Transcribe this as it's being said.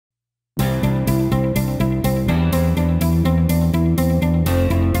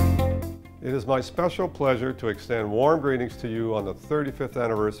is my special pleasure to extend warm greetings to you on the 35th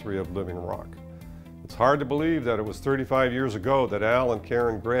anniversary of Living Rock. It's hard to believe that it was 35 years ago that Al and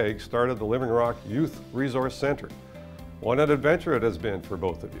Karen Gregg started the Living Rock Youth Resource Center. What an adventure it has been for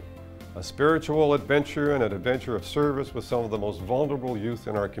both of you. A spiritual adventure and an adventure of service with some of the most vulnerable youth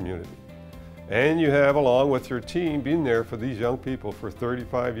in our community. And you have, along with your team, been there for these young people for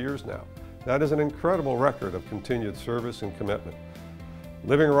 35 years now. That is an incredible record of continued service and commitment.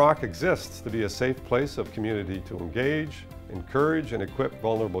 Living Rock exists to be a safe place of community to engage, encourage, and equip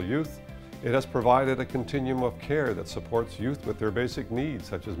vulnerable youth. It has provided a continuum of care that supports youth with their basic needs,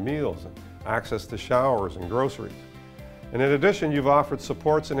 such as meals and access to showers and groceries. And in addition, you've offered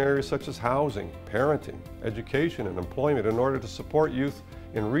supports in areas such as housing, parenting, education, and employment in order to support youth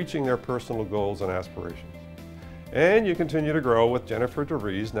in reaching their personal goals and aspirations. And you continue to grow with Jennifer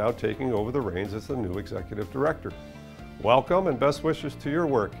DeVries now taking over the reins as the new executive director. Welcome and best wishes to your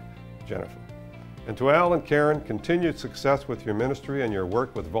work, Jennifer. And to Al and Karen, continued success with your ministry and your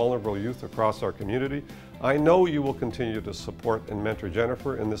work with vulnerable youth across our community. I know you will continue to support and mentor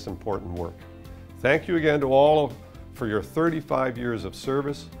Jennifer in this important work. Thank you again to all for your 35 years of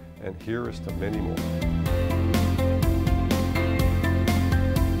service, and here is to many more.